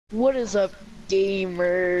What is up,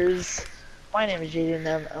 gamers? My name is Jaden,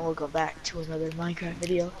 and welcome back to another Minecraft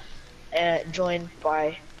video. Joined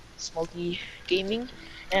by Smokey Gaming.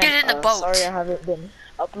 And Get in the sorry boat. I haven't been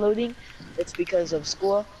uploading. It's because of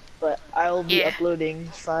school, but I will be Yeah. uploading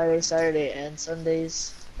Friday, Saturday, and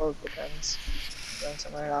Sundays. Well, it depends. Going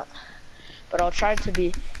somewhere or not. But I'll try to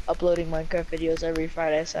be uploading Minecraft videos every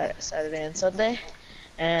Friday, Saturday, and Sunday.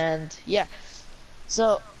 And yeah,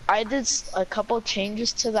 so I did a couple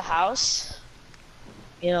changes to the house.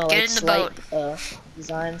 You know, Get like in the slight boat.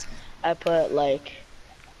 designs. I put like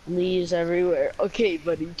leaves everywhere. Okay,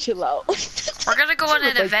 buddy, chill out. We're gonna go on an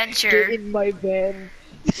Like, get adventure. in my van.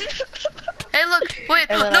 Hey, look. Wait.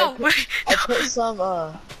 And then No. Wait. I No. put some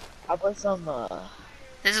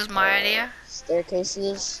This is my idea.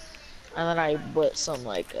 staircases, and then I put some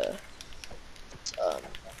like um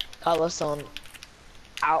cobblestone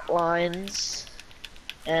outlines,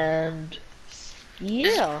 and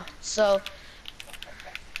yeah. So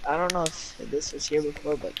I don't know if this was here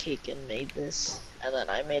before, but Kaken made this, and then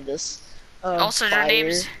I made this. Also, their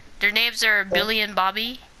Fire. names are Billy and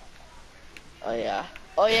Bobby. Oh yeah.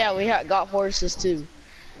 Oh yeah, we got horses too.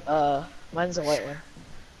 Mine's a white one.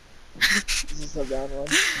 This is a brown one.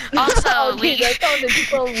 Also, Okay, that sounded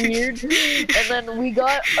so weird. And then we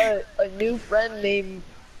got a new friend named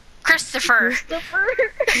Christopher.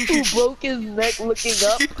 who broke his neck looking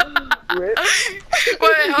up. Rip.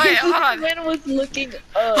 Wait. Hold This on. man was looking up.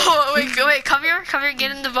 Oh, wait. Come here.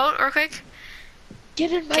 Get in the boat real quick.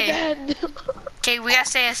 Get in my van. Okay, we gotta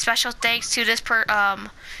say a special thanks to this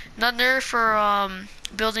Nunder for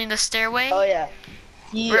building the stairway. Oh yeah.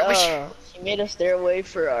 He made a stairway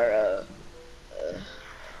for our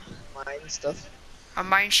mine stuff. A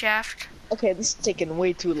mine shaft. Okay, this is taking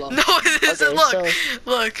way too long. No, it isn't. Okay,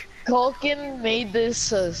 Look. Culkin made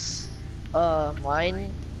this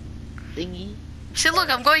mine thingy. See, look,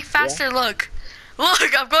 I'm going faster. Yeah.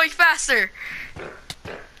 Look, I'm going faster.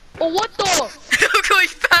 Oh, what the? I'm going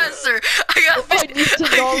faster. I need to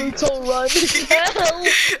Naruto run. Hell!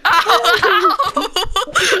 Ow!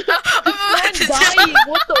 I'm dying.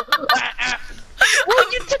 What the? Well,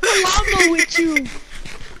 you took a llama with you.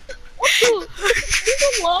 What the? There's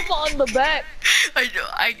a llama on the back. I know.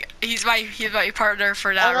 He's my partner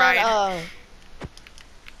for that ride.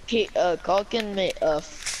 Culkin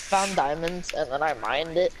found diamonds, and then I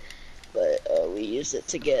mined it. But we used it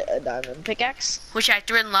to get a diamond pickaxe. Which I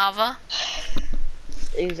threw in lava.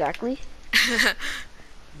 Exactly.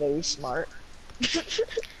 Very smart.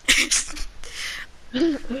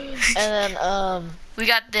 And then we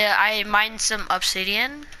got I mined some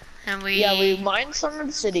obsidian, and we mined some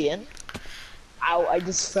obsidian. Ow! I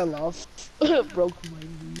just fell off. Broke my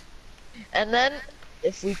knee. And then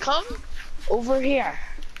if we come over here,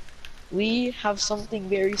 we have something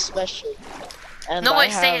very special. And no,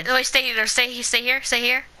 wait, stay here. Stay here.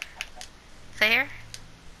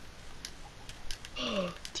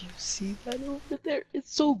 Do you see that over there?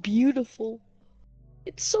 It's so beautiful.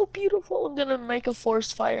 It's so beautiful. I'm gonna make a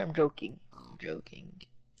forest fire. I'm joking.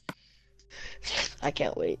 I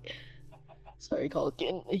can't wait. Sorry,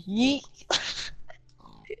 Culkin. Yeet.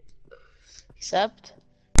 Except,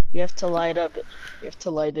 you have to light up. You have to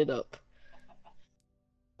light it up.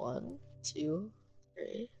 1, 2,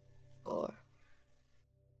 3, 4,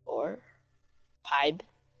 5,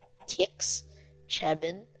 6,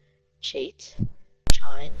 7, 8,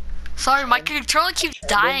 9. Sorry, my controller keeps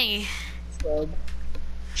dying. 12,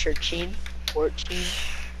 13, 14,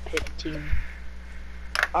 15.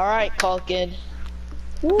 Alright, Culkin.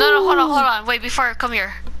 No, hold on. Wait, before I come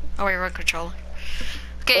here. Oh wait, run controller.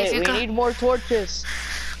 Okay, wait, we need more torches.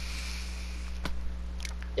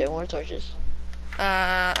 There are more torches.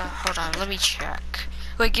 Hold on, let me check.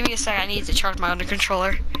 Wait, give me a second. I need to charge my other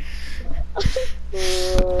controller.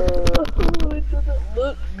 It doesn't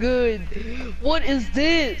look good. What is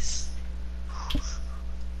this?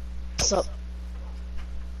 What's up?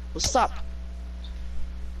 What's up?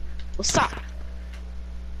 What's up?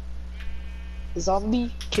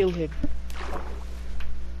 Zombie, kill him.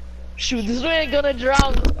 Shoot, this man gonna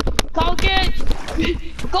drown. Culkin!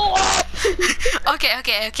 Go up!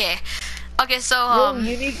 Okay, so Yo,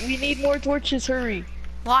 we need more torches, hurry.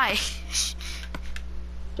 Why?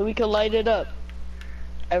 So we can light it up.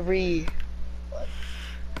 Give me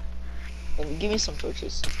some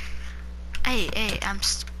torches. Hey.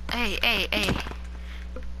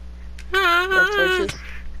 More torches.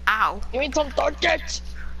 Ow. Give me some torches!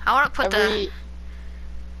 I wanna put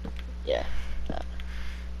Yeah.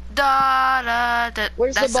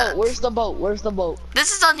 Where's the boat?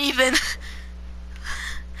 This is uneven.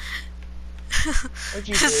 What'd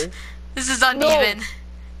you do? This is uneven. No.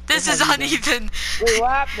 This is uneven. Wait,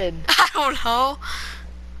 what happened? I don't know.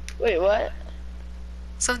 Wait, what?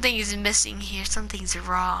 Something is missing here. Something's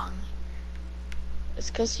wrong. It's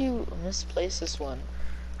because you misplaced this one.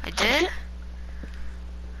 I did?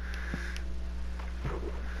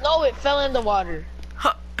 No, it fell in the water.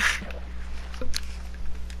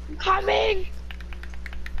 Coming!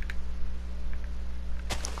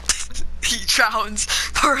 He drowns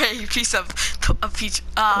for a piece of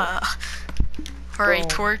for a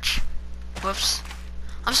torch. Whoops.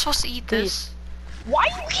 I'm supposed to eat this. Why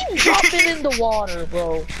you keep dropping in the water,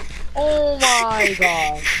 bro? Oh my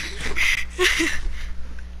god.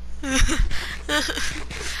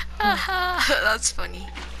 That's funny.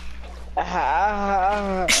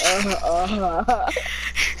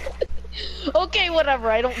 Okay,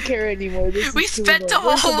 whatever. I don't care anymore. We spent the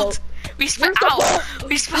whole. We spent how?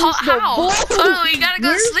 We spent how? Oh, we gotta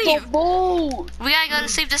go to sleep. We gotta go to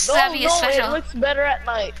sleep. This is gonna be a special. It looks better at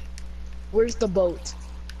night. Where's the boat?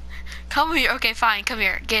 Come here. Okay, fine. Come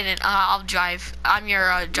here. Get in. I'll drive. I'm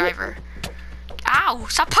your driver. Ow!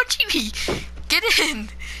 Stop punching me. Get in.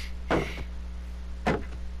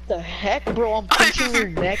 The heck, bro? I'm punching your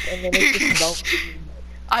neck and then it just melts.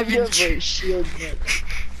 I'm in. Shield neck.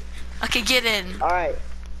 Okay, get in. All right.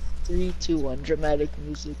 3, 2, 1. Dramatic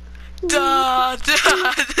music. Da, da,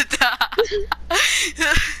 da, da.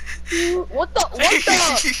 What the?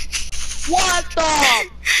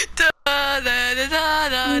 Da, da, da,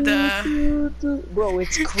 da, da. Bro,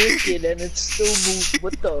 it's cricket and it's still moving.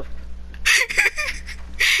 What the?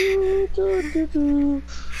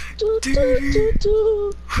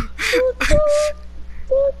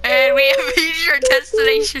 And we have reached our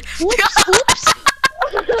destination. Whoops.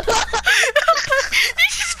 He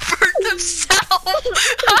just burned himself.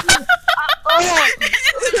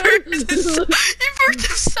 He burned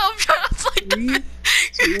himself. Just like 3,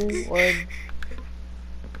 2, 1.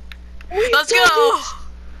 Let's go.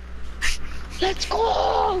 Let's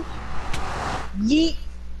go. Yeet.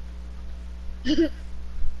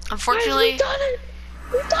 Unfortunately, We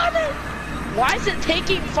done it. Why is it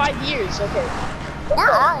taking 5 years? Okay.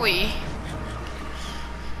 where are we?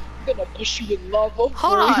 I'm gonna push you in lava.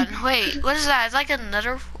 Hold on, wait. What is that? It's like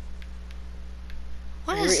another.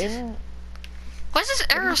 What is? Why is this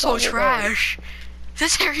area so trash?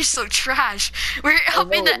 This area's so trash. We're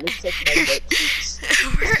up in the.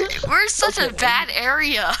 We're such a bad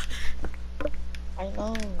area. I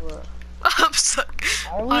know. I'm so.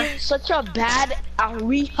 Are we in such a bad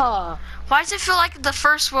area? Why does it feel like the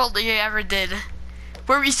first world that you ever did?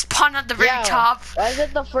 Where we spawned at the very top. Why is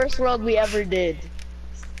it the first world we ever did?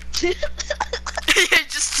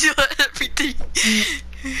 Just steal everything.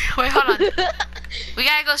 Wait, hold on. We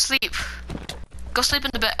gotta go sleep. Go sleep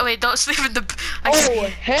in the bed. Wait, don't sleep in the. Oh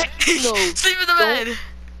heck no! Sleep in the bed.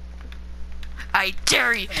 I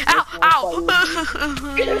dare you. Ow! Ow!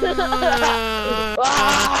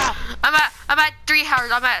 I'm at 3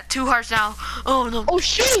 hours. I'm at 2 hours now. Oh no. Oh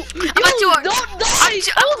shoot! I'm at 2 hours. Don't die!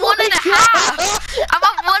 I'm 1.5. I'm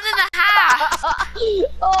at 1.5.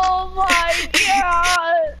 Oh my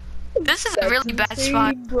god! This is a really bad insane,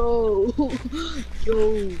 spot. Bro.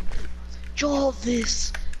 Yo,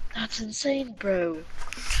 this. That's insane, bro.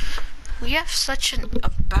 We have such a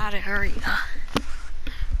bad area.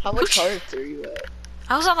 How much hearts are you at?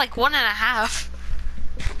 I was at like 1.5.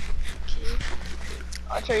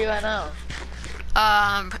 How much are you at now?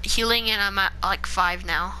 Healing, and I'm at like 5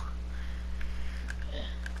 now.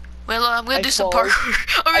 Well, I'm gonna do some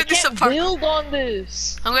parkour. I'm gonna do some parkour. Build on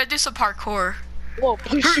this. I'm gonna do some parkour. Whoa,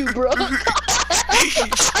 push you, bro. Oh my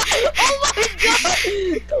god,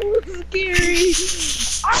 that was scary.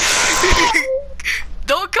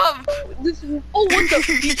 Don't come. Oh, what the?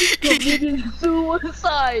 He just committed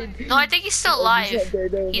suicide. No, I think he's still alive.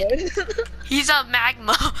 He's a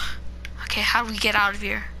magma. Okay, how do we get out of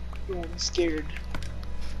here? Oh, I'm scared.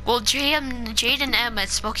 Well, Jade and Emma at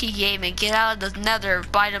Smoky Gaming get out of the nether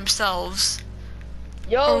by themselves.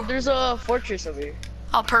 Yo, there's a fortress over here.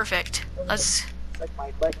 Oh, perfect. Let's. It's like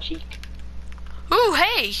my butt cheek. Ooh,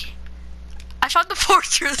 hey! I found the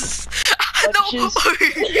fortress. No.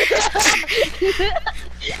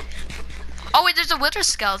 Oh wait, there's a wither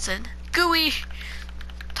skeleton. Gooey.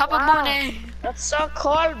 Top of money. That's so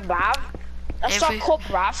cool, bruv. That's so cool,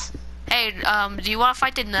 bruv. Hey, do you want to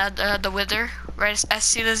fight the wither right as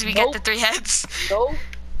soon as we get the 3 heads? No.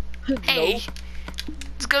 Hey, Nope.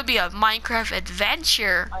 It's gonna be a Minecraft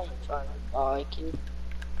adventure. I ain't trying to buy it.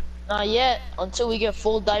 Not yet. Until we get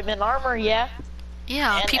full diamond armor, yeah.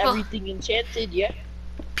 Yeah, And people. everything enchanted, yeah.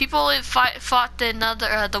 People fought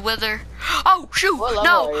the wither. Oh shoot! What level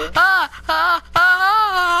No! are you? Ah!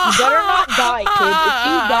 You better not die, kid. If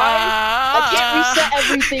you die, I can't reset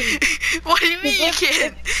everything. What do you mean you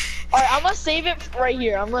can't? Alright, I'm gonna save it right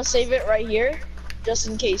here. I'm gonna save it right here, just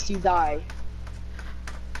in case you die.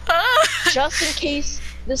 Just in case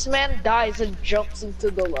this man dies and jumps into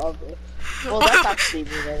the lava. Well, that's actually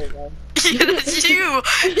me, never mind. Yeah, that's you.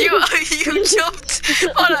 You jumped.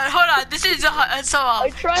 Hold on. This is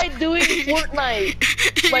I tried doing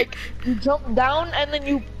Fortnite. Like, you jump down and then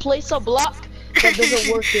you place a block. That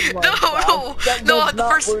doesn't work in Minecraft.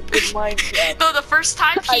 No. The first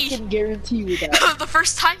time I can guarantee you that. No, the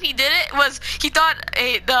first time he did it was he thought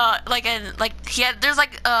there's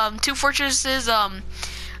like 2 fortresses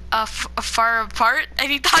far apart,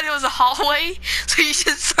 and he thought it was a hallway, so he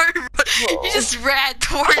just ran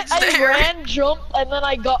towards there. I ran, jumped, and then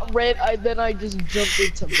I got red. Then I just jumped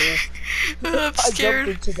into bro. I'm scared.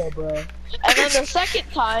 I jumped into the bro. And then the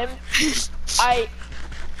second time, It's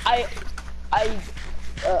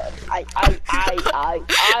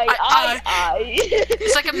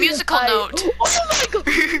like a musical note. Oh my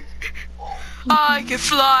god! I can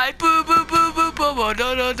fly. Boo boo boo boo boo boo.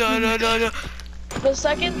 No. The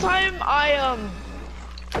second time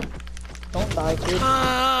don't die, kid.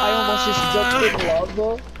 I almost just jumped in lava.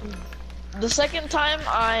 The second time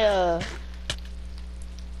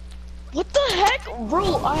what the heck,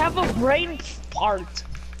 bro? I have a brain part.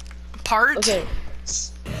 Part? Okay.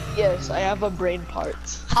 Yes, I have a brain part.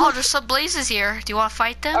 Oh, there's some blazes here. Do you want to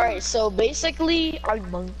fight them? Alright, so basically,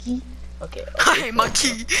 I'm monkey. Okay. Hi,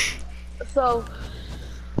 monkey. So,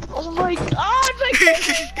 oh my god, my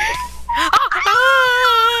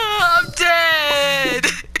I'm dead.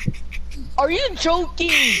 Are you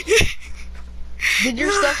joking? Did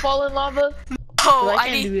your stuff fall in lava? Oh, I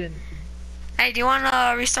can't do it. Hey, do you want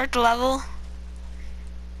to restart the level?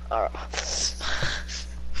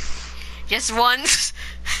 Just once.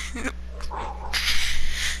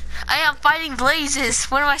 I am fighting blazes.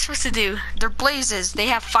 What am I supposed to do? They're blazes. They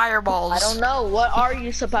have fireballs. I don't know. What are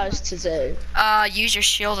you supposed to do? Use your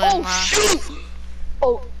shield Oh and shoot!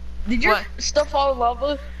 Oh, did your stuff fall in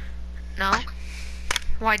lava? No.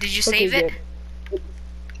 Why did you save it?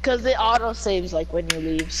 Because it auto saves like when you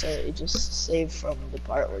leave, so it just saved from the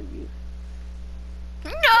part where you.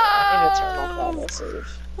 No. I'm gonna turn off auto save.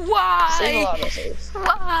 Why? Save auto save.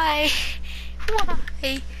 Why?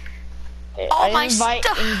 Okay, All my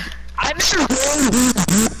stuff.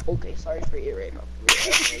 Okay, sorry for your rape.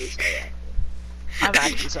 I'm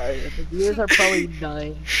actually sorry. The viewers are probably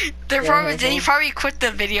dying. They probably quit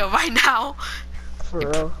the video by now. For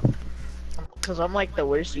real. Cause I'm like the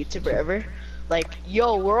worst YouTuber ever. Like,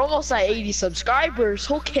 yo, we're almost at 80 subscribers.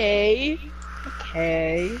 Okay.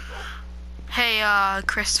 Okay. Hey,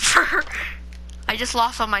 Christopher. I just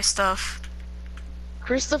lost all my stuff.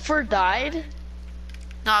 Christopher died?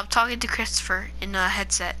 No, I'm talking to Christopher in the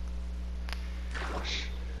headset.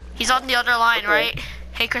 He's on the other line, right?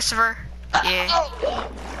 Hey, Christopher. Yeah.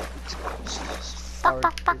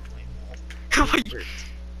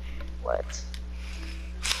 What?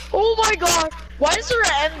 Oh my god! Why is there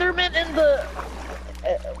an Enderman in the...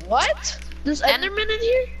 what? There's Enderman in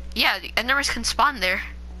here? Yeah, the Endermans can spawn there.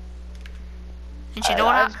 Did you know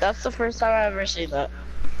what? That's the first time I've ever seen that.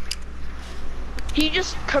 He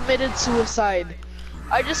just committed suicide.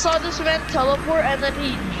 I just saw this man teleport and then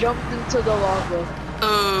he jumped into the lava.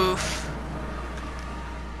 Oof.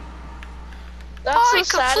 That's the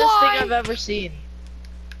saddest thing I've ever seen.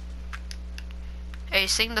 Hey,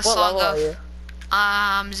 sing the song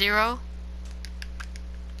of 0.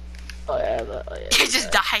 Oh yeah, He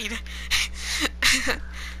just died.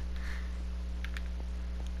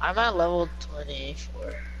 I'm at level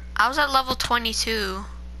 24. I was at level 22.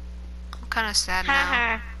 I'm kind of sad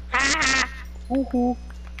now. Woohoo.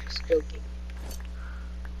 Just joking.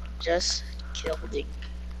 Just kidding.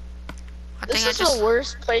 This is the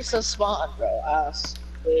worst place to spawn, bro.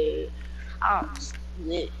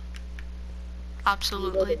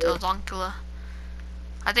 Absolutely, Dodonkula.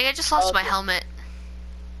 I think I just lost my helmet.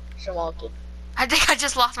 I think I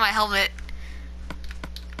just lost my helmet.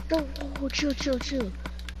 Oh, chill.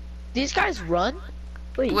 These guys run?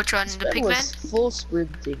 Wait, which one? The pigman? Full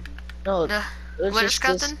sprinting. No, the it was just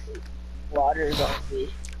this water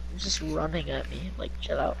zombie. It's just running at me. Like,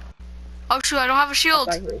 chill out. Oh shoot, I don't have a shield.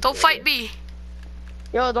 Don't fight me.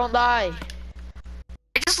 Yo, don't die.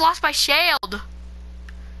 I just lost my shield.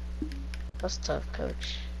 That's tough,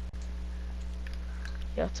 coach.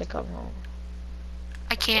 You have to come home.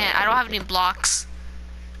 I can't. I don't have any blocks.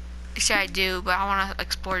 Actually, I do, but I want to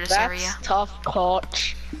explore this area. That's tough,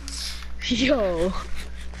 coach. Yo.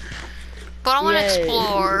 But I want to Yeah.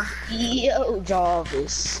 explore. Yo,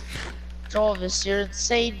 Jarvis. Jarvis, you're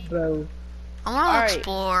insane, bro. I want to Alright.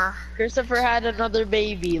 explore. Christopher had another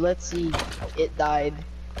baby. Let's see. It died.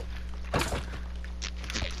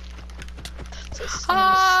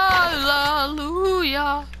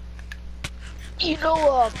 Hallelujah. You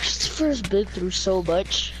know, Christopher's been through so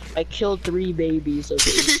much. I killed 3 babies of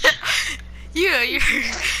his. Yeah, you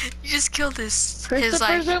just killed his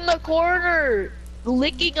Christopher's in the corner,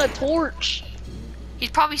 licking a torch. He's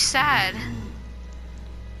probably sad.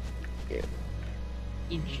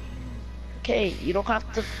 Okay, you don't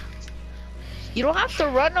have to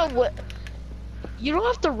run away. You don't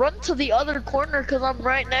have to run to the other corner because I'm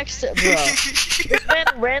right next to it, bro. This man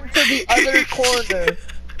ran to the other corner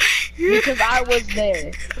because I was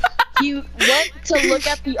there. He went to look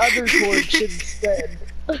at the other torch instead.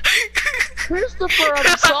 Christopher,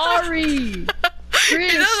 I'm sorry.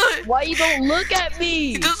 Chris, why you don't look at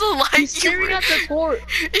me? He doesn't like He's staring at the torch.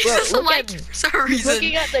 He Bro, doesn't look like at me. you for some reason. He's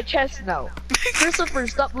looking at the chest now. Christopher,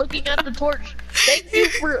 stop looking at the torch. Thank you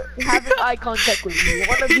for having eye contact with me. You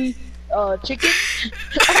wanna be chicken?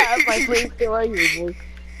 I have my plate still right here, boy.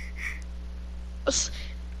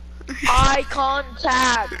 Eye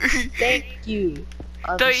contact. Thank you.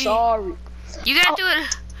 I'm sorry. You gotta do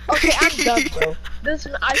it. Okay, I'm done, bro.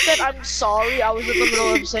 Listen, I said I'm sorry. I was in the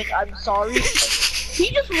middle of saying I'm sorry. He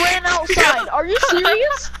just ran outside. Are you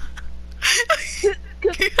serious?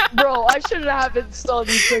 Bro, I shouldn't have installed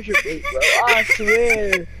these pressure plates, bro. I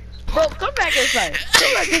swear. Bro, come back inside.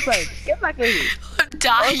 Come back inside. Get back in here. I'm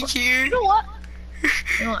dying here. You know what?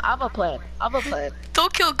 You know, I have a plan. I have a plan.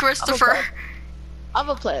 Don't kill Christopher. I have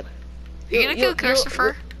a plan. You're gonna kill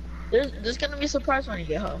Christopher? There's gonna be a surprise when you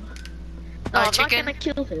get home. No, I'm not gonna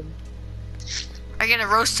kill him. Are you gonna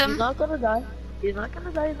roast him? He's not gonna die. He's not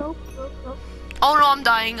gonna die. Nope. Oh no, I'm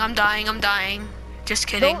dying. I'm dying. I'm dying. Just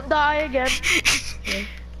kidding. Don't die again.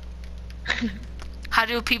 How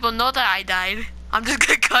do people know that I died? I'm just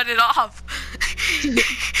gonna cut it off.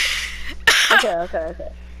 Okay.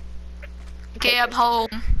 Okay, I'm home.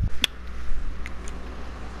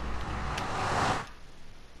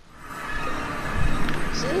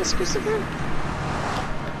 See this, Christopher?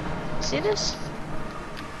 See this?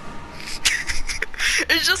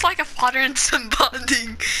 It's just like a father and son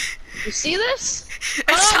bonding. You see this?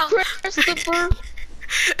 It sounds, Christopher.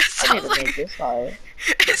 It sounds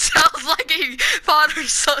like a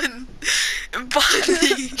father-son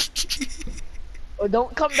bonding. Oh,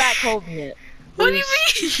 don't come back home yet. What do you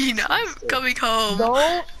mean? I'm coming home.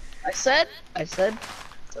 Don't. I said.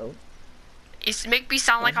 So. It's make me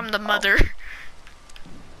sound like I'm the mother.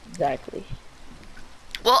 Exactly.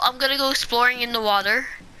 Well, I'm gonna go exploring in the water.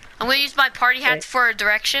 I'm gonna use my party hat for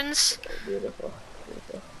directions. Beautiful.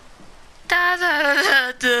 Da,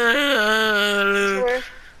 da, da,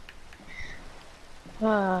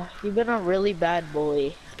 da. You've been a really bad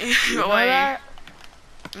boy. You know Why? that?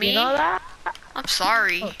 Me? You know that? I'm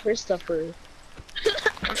sorry. Oh, Christopher.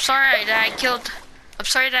 I'm sorry that I killed. I'm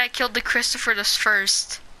sorry that I killed the Christopher this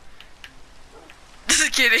first.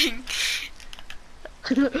 Just kidding.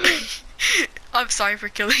 I'm sorry for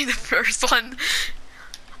killing the first one.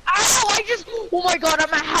 Ow! Oh my god!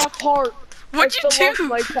 I'm at half heart. What'd you do? Off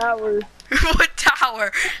my tower. What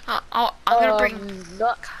tower? I'm gonna bring.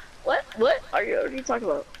 What? What are you talking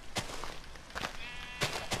about?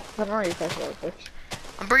 I don't know what you're talking about, bitch.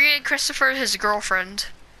 I'm bringing Christopher his girlfriend.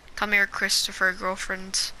 Come here, Christopher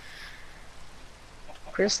girlfriend.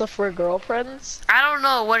 Christopher girlfriends? I don't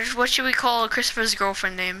know. What should we call Christopher's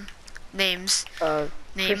girlfriend names?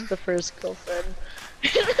 Christopher's girlfriend.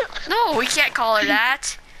 No, we can't call her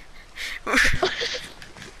that.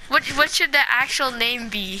 What should the actual name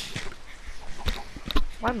be?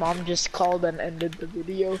 My mom just called and ended the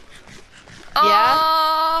video. Oh,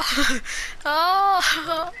 Yeah?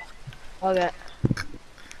 Oh. Okay.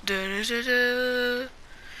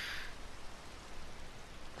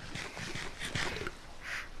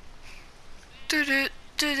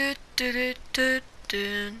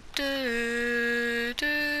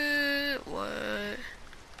 What?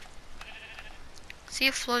 See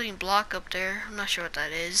a floating block up there. I'm not sure what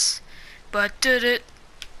that is, but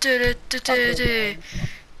Alright,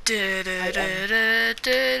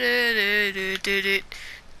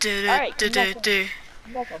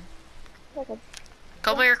 welcome.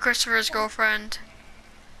 Come here, Christopher's girlfriend.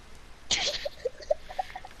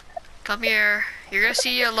 Come here. You're gonna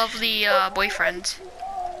see your lovely boyfriend.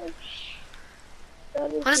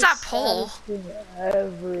 What is that pole?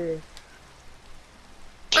 Ever.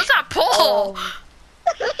 What's that pole?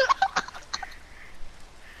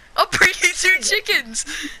 I'm bringing 2 chickens.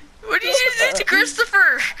 What did you do to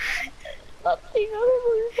Christopher? Nothing. I don't know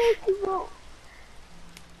what you're talking about.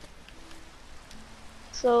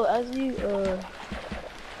 So as you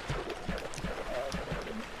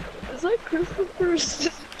is that Christopher's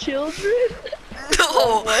children?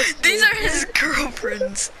 No, these are his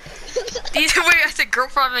girlfriends. These are where I said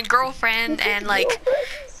girlfriend and like,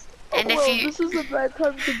 and if you. This is a bad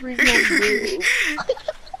time to bring home Bill.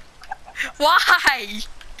 Why?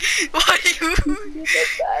 What do you? He's a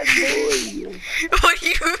bad boy. What do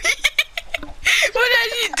you mean? What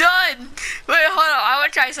has he done? Wait, hold on. I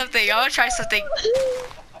want to try something.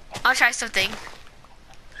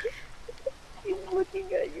 He's looking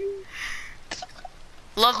at you.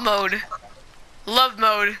 Love mode. Love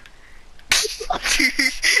mode.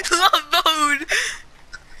 Love mode.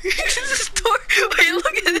 This is wait,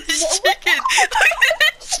 look at this chicken. Look at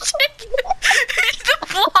this chicken. It's a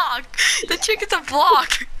block. The chicken's a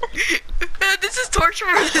block. Man, this is torture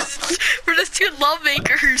for this two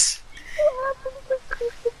lawmakers.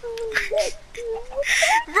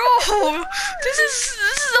 Bro, this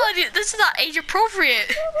is not age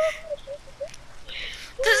appropriate.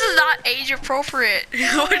 This is not age appropriate.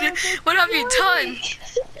 What have you done?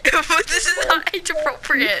 This is not age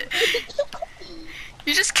appropriate.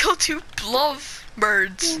 You just killed two love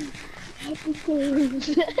birds.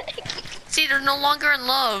 See, they're no longer in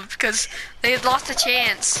love because they had lost a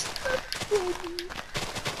chance.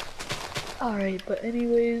 Alright, but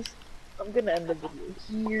anyways, I'm gonna end the video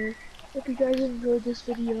here. Hope you guys enjoyed this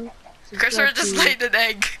video. Christopher just laid an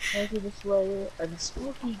egg. Smoky the Slayer and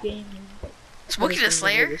Smoky Gaming. Smoky the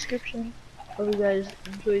Slayer? Description. Hope you guys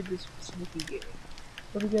enjoyed this Smoky Gaming.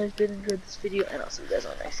 Hope you guys did enjoy this video, and I'll see you guys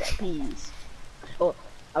on the next time. Peace. Oh,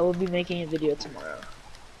 I will be making a video tomorrow.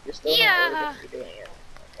 Just don't know how we're gonna be doing it.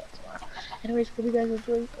 Okay, tomorrow. Anyways, hope you guys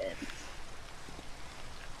enjoyed, and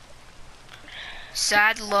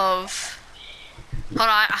sad love. Hold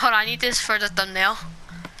on, I need this for the thumbnail.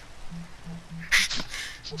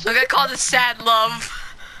 I'm gonna call this sad love.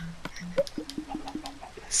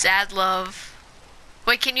 Sad love.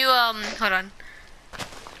 Wait, can you hold on.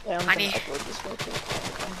 yeah, I'm I gonna need upload this real quick.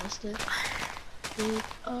 I missed it.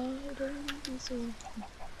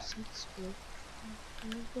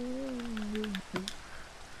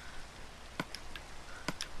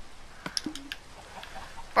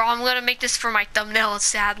 Bro, I'm gonna make this for my thumbnail.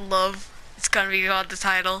 Sad love. It's gonna be on the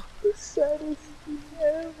title. The saddest thing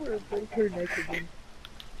ever. Break her neck again.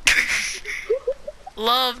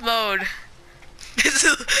 Love mode. This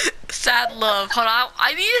is sad love. Hold on,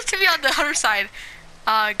 I need it to be on the other side.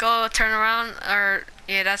 Go turn around, or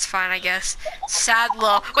yeah, that's fine, I guess. Sad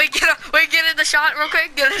love. Wait, get in the shot real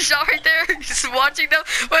quick. Get in the shot right there. Just watching them.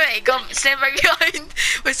 Wait, go stand right behind.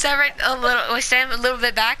 Wait, stand a little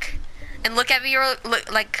bit back, and look at me. Or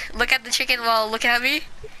look at the chicken while looking at me.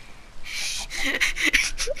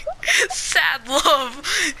 Sad love.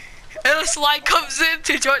 And a slide comes in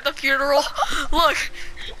to join the funeral. Look.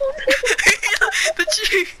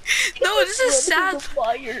 No, this is sad.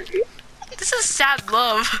 This is sad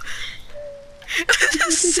love.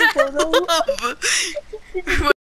 This is sad love.